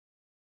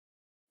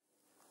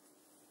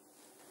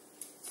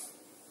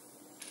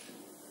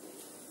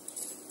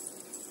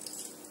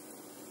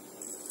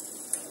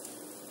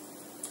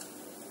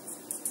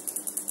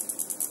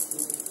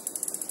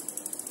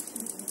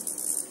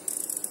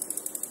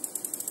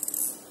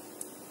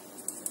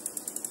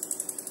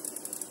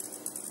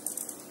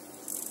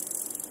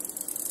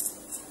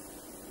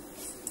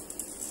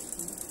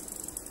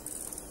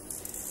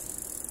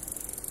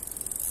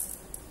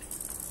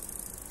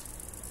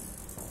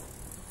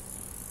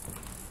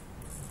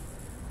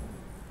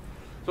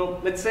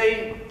So let's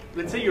say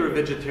you're a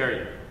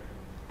vegetarian,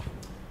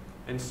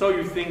 and so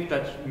you think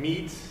that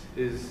meat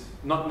is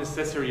not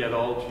necessary at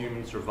all to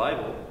human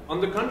survival.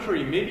 On the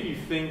contrary, maybe you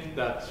think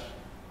that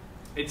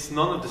it's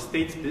none of the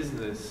state's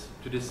business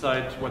to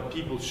decide what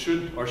people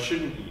should or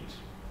shouldn't eat.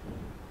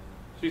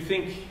 So you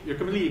think you're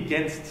completely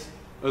against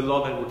a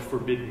law that would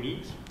forbid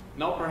meat.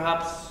 Now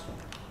perhaps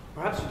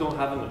you don't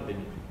have an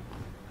opinion.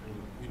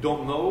 You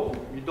don't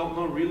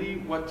know really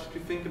what to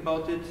think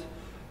about it.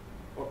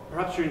 Or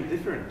perhaps you're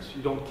indifferent,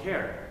 you don't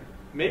care.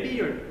 Maybe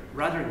you're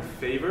rather in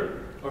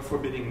favor of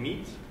forbidding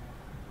meat,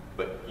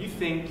 but you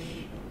think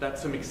that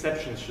some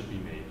exceptions should be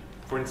made.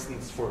 For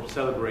instance, for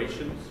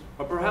celebrations.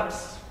 Or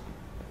perhaps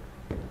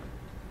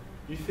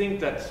you think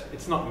that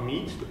it's not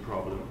meat the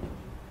problem,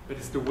 but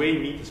it's the way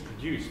meat is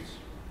produced.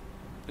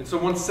 And so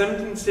once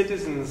 17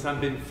 citizens have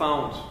been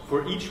found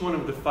for each one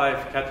of the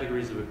 5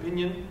 categories of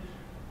opinion,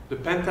 the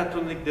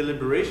pentatonic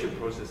deliberation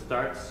process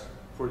starts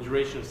for a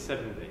duration of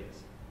 7 days.